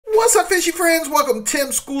What's up, fishy friends? Welcome to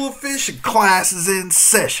Tim's School of Fish, and class is in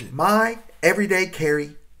session. My everyday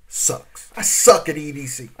carry sucks. I suck at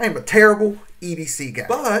EDC. I am a terrible EDC guy.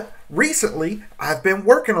 But recently, I've been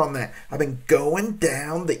working on that. I've been going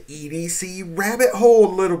down the EDC rabbit hole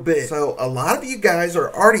a little bit. So a lot of you guys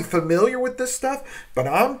are already familiar with this stuff, but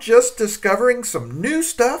I'm just discovering some new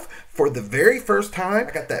stuff for the very first time.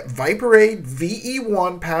 I got that Viperade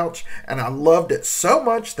VE1 pouch, and I loved it so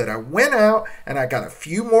much that I went out and I got a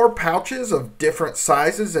few more pouches of different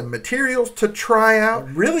sizes and materials to try out.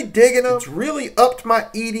 I'm really digging them. It's really upped my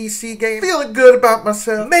EDC game. Feeling good about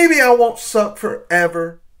myself. Maybe I won't suck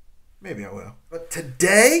forever. Maybe I will. But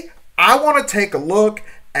today, I want to take a look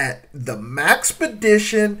at the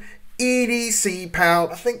Maxpedition EDC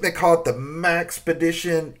pouch. I think they call it the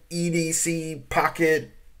Maxpedition EDC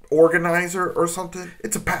Pocket Organizer or something.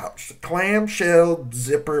 It's a pouch, a clamshell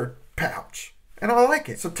zipper pouch, and I like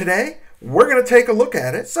it. So today we're going to take a look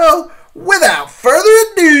at it. So without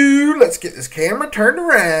further ado, let's get this camera turned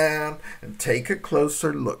around and take a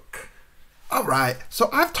closer look. All right, so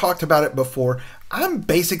I've talked about it before. I'm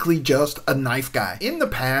basically just a knife guy. In the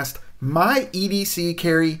past, my EDC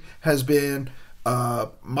carry has been a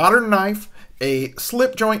modern knife, a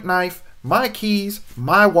slip joint knife, my keys,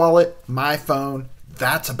 my wallet, my phone.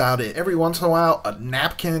 That's about it. Every once in a while, a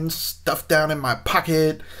napkin stuffed down in my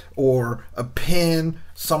pocket, or a pin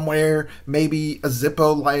somewhere, maybe a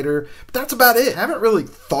Zippo lighter. But that's about it. I haven't really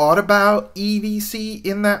thought about EDC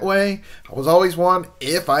in that way. I was always one,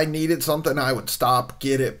 if I needed something, I would stop,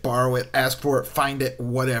 get it, borrow it, ask for it, find it,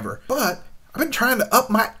 whatever. But I've been trying to up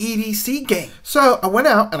my EDC game. So I went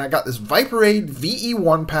out and I got this Viperade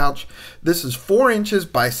VE1 pouch. This is 4 inches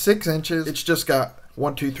by 6 inches. It's just got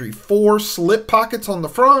 1, 2, 3, 4 slip pockets on the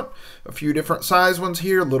front, a few different size ones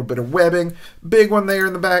here, a little bit of webbing, big one there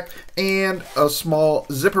in the back, and a small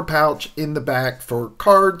zipper pouch in the back for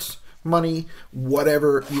cards, money,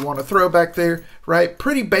 whatever you want to throw back there, right?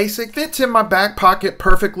 Pretty basic. Fits in my back pocket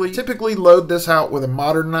perfectly. Typically load this out with a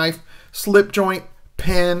modern knife, slip joint,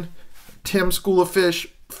 pen, Tim's School of Fish,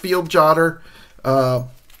 field jotter, a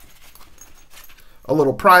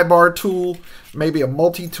little pry bar tool, maybe a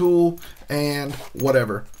multi-tool, and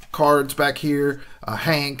whatever. Cards back here, a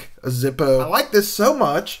Hank, a Zippo. I like this so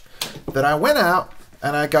much that I went out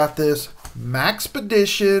and I got this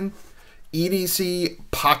Maxpedition EDC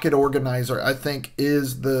Pocket Organizer, I think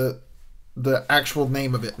is the actual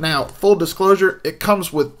name of it. Now, full disclosure, it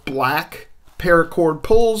comes with black paracord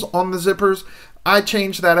pulls on the zippers. I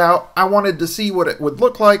changed that out. I wanted to see what it would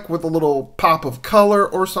look like with a little pop of color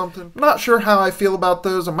or something. I'm not sure how I feel about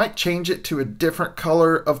those. I might change it to a different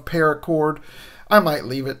color of paracord. I might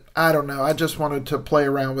leave it. I don't know. I just wanted to play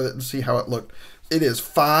around with it and see how it looked. It is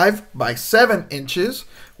 5 by 7 inches,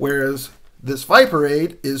 whereas this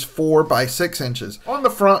Viperade is 4 by 6 inches. On the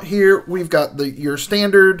front here, we've got your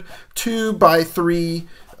standard 2 by 3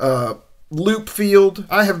 loop field.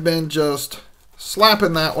 I have been just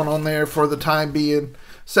slapping that one on there for the time being,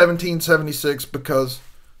 1776, because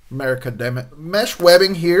America, damn it. Mesh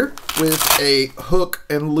webbing here with a hook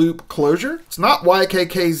and loop closure. It's not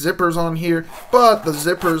YKK zippers on here, but the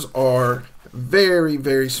zippers are very,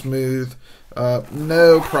 very smooth.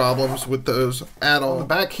 No problems with those at all. On the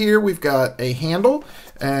back here, we've got a handle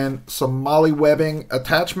and some molly webbing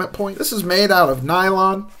attachment point. This is made out of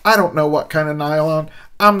nylon. I don't know what kind of nylon.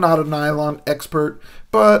 I'm not a nylon expert,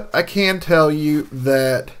 but I can tell you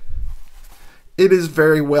that it is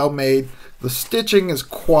very well made. The stitching is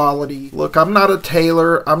quality. Look, I'm not a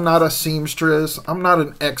tailor, I'm not a seamstress, I'm not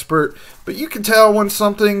an expert, but you can tell when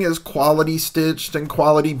something is quality stitched and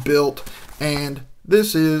quality built, and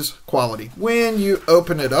this is quality. When you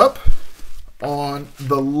open it up, on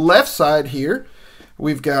the left side here,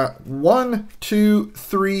 we've got 1, 2,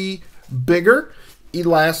 3 bigger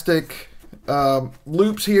elastic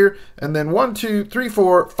loops here, and then 1, 2, 3,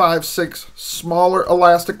 4, 5, 6 smaller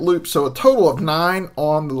elastic loops, so a total of 9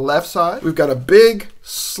 on the left side. We've got a big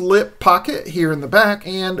slip pocket here in the back,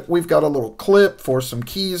 and we've got a little clip for some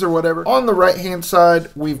keys or whatever. On the right hand side,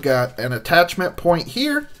 we've got an attachment point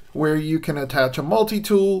here where you can attach a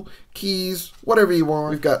multi-tool, keys, whatever you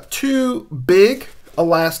want. We've got 2 big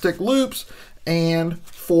elastic loops and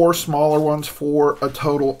 4 smaller ones for a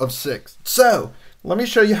total of 6. So let me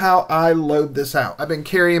show you how I load this out. I've been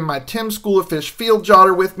carrying my Tim's School of Fish field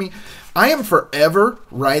jotter with me. I am forever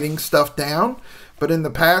writing stuff down, but in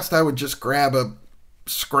the past I would just grab a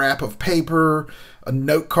scrap of paper, a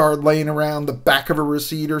note card laying around, the back of a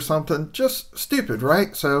receipt or something. Just stupid,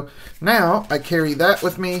 right? So now I carry that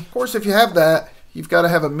with me. Of course, if you have that, you've got to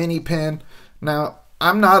have a mini pen. Now,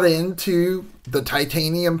 I'm not into the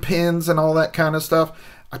titanium pins and all that kind of stuff.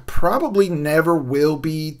 I probably never will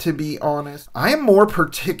be, to be honest. I am more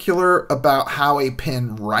particular about how a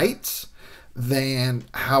pen writes than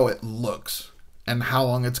how it looks and how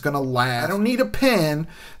long it's going to last. I don't need a pen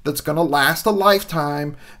that's going to last a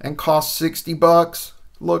lifetime and cost 60 bucks.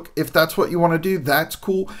 Look, if that's what you want to do, that's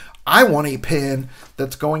cool. I want a pen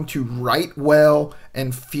that's going to write well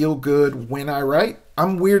and feel good when I write.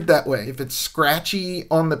 I'm weird that way. If it's scratchy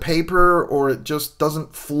on the paper or it just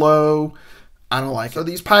doesn't flow, I don't like it. So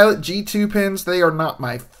these Pilot G2 pens, they are not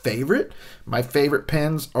my favorite. My favorite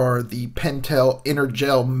pens are the Pentel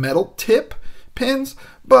Intergel metal tip pens,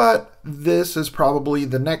 but this is probably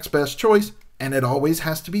the next best choice, and it always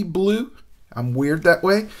has to be blue. I'm weird that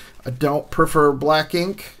way. I don't prefer black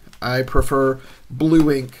ink. I prefer blue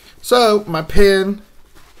ink. So my pen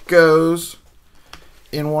goes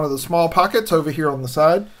in one of the small pockets over here on the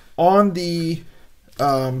side. On the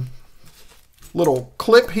little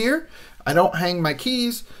clip here, I don't hang my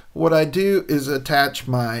keys. What I do is attach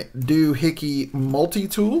my doohickey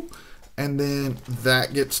multi-tool, and then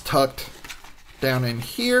that gets tucked down in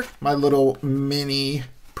here. My little mini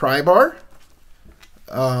pry bar,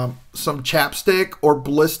 some chapstick or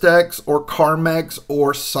Blistex or Carmex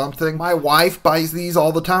or something. My wife buys these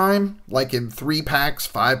all the time, like in 3-packs,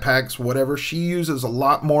 5-packs, whatever. She uses a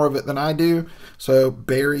lot more of it than I do. So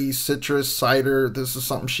berries, citrus, cider, this is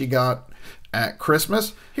something she got at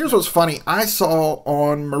Christmas. Here's what's funny. I saw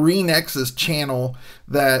on Marine X's channel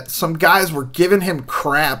that some guys were giving him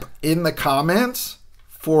crap in the comments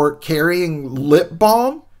for carrying lip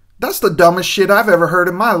balm. That's the dumbest shit I've ever heard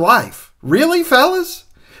in my life. Really, fellas?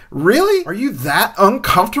 Really? Are you that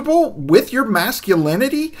uncomfortable with your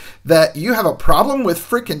masculinity that you have a problem with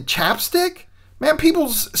freaking chapstick? Man,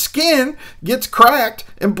 people's skin gets cracked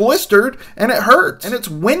and blistered and it hurts. And it's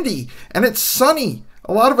windy and it's sunny.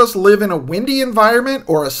 A lot of us live in a windy environment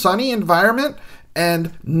or a sunny environment,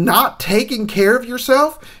 and not taking care of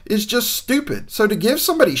yourself is just stupid. So to give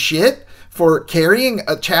somebody shit for carrying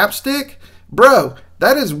a chapstick, bro,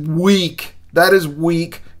 that is weak. That is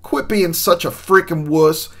weak. Quit being such a freaking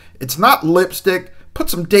wuss. It's not lipstick. Put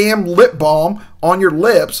some damn lip balm on your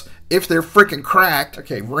lips if they're freaking cracked.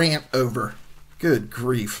 Okay, rant over. Good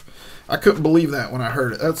grief. I couldn't believe that when I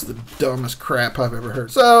heard it. That's the dumbest crap I've ever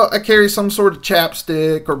heard. So I carry some sort of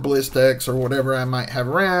chapstick or Blistex or whatever I might have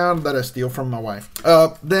around that I steal from my wife.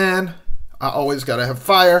 Then I always got to have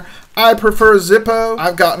fire. I prefer Zippo.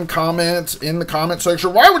 I've gotten comments in the comment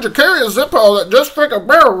section. Why would you carry a Zippo that just freaking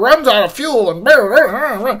runs out of fuel? And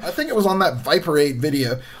I think it was on that Viperade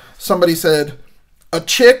video. Somebody said, a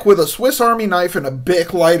chick with a Swiss Army knife and a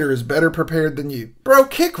Bic lighter is better prepared than you. Bro,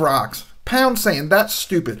 kick rocks. Pound sand, that's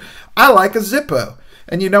stupid. I like a Zippo.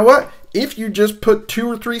 And you know what? If you just put 2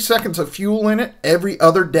 or 3 seconds of fuel in it every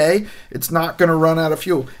other day, it's not going to run out of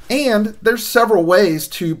fuel. And there's several ways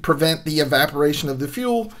to prevent the evaporation of the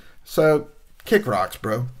fuel. So kick rocks,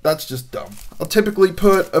 bro. That's just dumb. I'll typically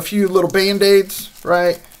put a few little Band-Aids,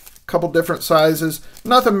 right? A couple different sizes.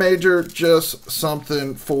 Nothing major, just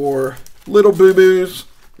something for little boo-boos.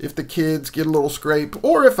 If the kids get a little scrape,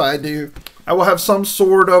 or if I do, I will have some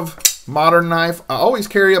sort of modern knife. I always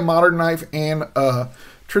carry a modern knife and a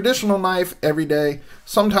traditional knife every day.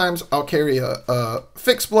 Sometimes I'll carry a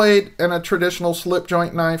fixed blade and a traditional slip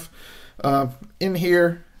joint knife. In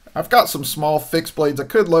here, I've got some small fixed blades I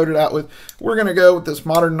could load it out with. We're going to go with this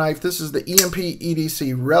modern knife. This is the EMP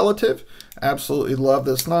EDC Relative. Absolutely love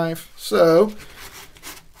this knife. So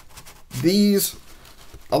these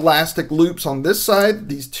elastic loops on this side,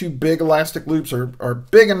 these 2 big elastic loops are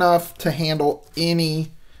big enough to handle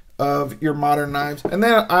any of your modern knives. And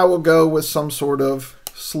then I will go with some sort of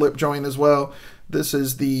slip joint as well. This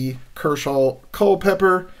is the Kershaw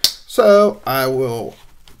Culpepper, so I will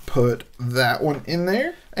put that one in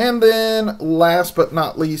there. And then last but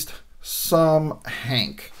not least, some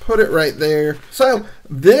Hank. Put it right there. So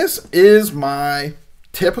this is my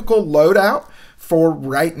typical loadout for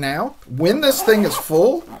right now. When this thing is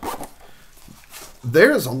full,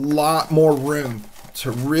 there's a lot more room to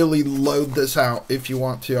really load this out if you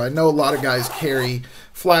want to. I know a lot of guys carry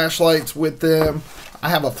flashlights with them. I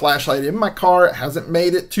have a flashlight in my car. It hasn't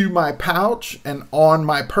made it to my pouch and on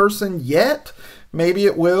my person yet. Maybe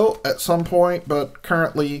it will at some point, but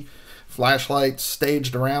currently flashlights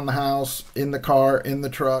staged around the house, in the car, in the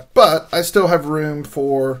truck. But I still have room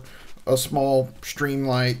for a small stream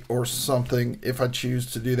light or something if I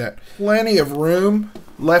choose to do that. Plenty of room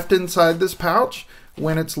left inside this pouch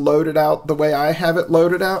when it's loaded out the way I have it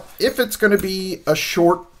loaded out. If it's going to be a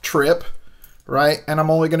short trip, right, and I'm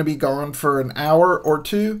only going to be gone for an hour or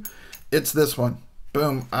 2, it's this one.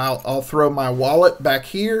 Boom, I'll throw my wallet back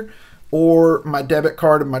here or my debit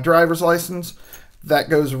card and my driver's license. that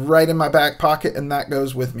goes right in my back pocket, and that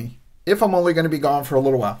goes with me if I'm only going to be gone for a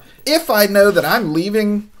little while. If I know that I'm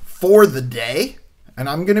leaving for the day and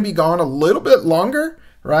I'm going to be gone a little bit longer,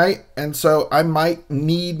 right? And so I might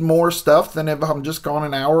need more stuff than if I'm just gone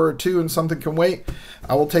an hour or two and something can wait.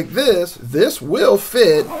 I will take this. This will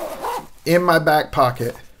fit in my back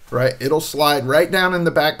pocket, right? It'll slide right down in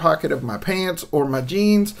the back pocket of my pants or my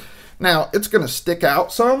jeans. Now, it's going to stick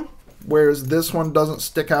out some, whereas this one doesn't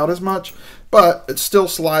stick out as much, but it still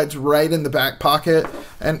slides right in the back pocket.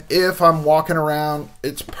 And if I'm walking around,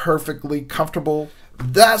 it's perfectly comfortable.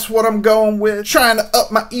 That's what I'm going with. Trying to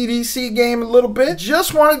up my EDC game a little bit.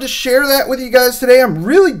 Just wanted to share that with you guys today. I'm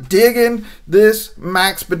really digging this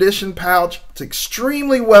Maxpedition pouch. It's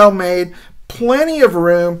extremely well made. Plenty of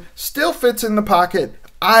room. Still fits in the pocket.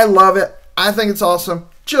 I love it. I think it's awesome.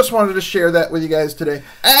 Just wanted to share that with you guys today.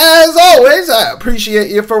 As always, I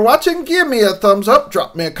appreciate you for watching. Give me a thumbs up.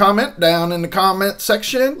 Drop me a comment down in the comment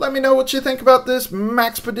section. Let me know what you think about this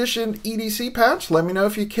Maxpedition EDC pouch. Let me know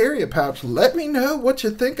if you carry a pouch. Let me know what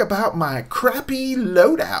you think about my crappy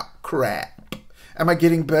loadout crap. Am I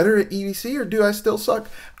getting better at EDC or do I still suck?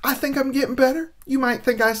 I think I'm getting better. You might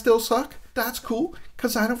think I still suck. That's cool,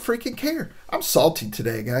 because I don't freaking care. I'm salty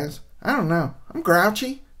today, guys. I don't know. I'm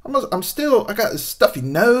grouchy. I got this stuffy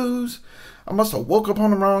nose. I must have woke up on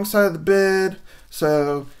the wrong side of the bed.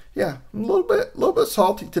 So yeah, I'm a little bit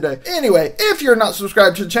salty today. Anyway, if you're not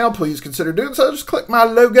subscribed to the channel, please consider doing so. Just click my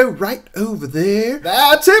logo right over there.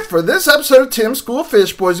 That's it for this episode of Tim's School of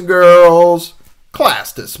Fish, boys and girls.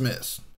 Class dismissed.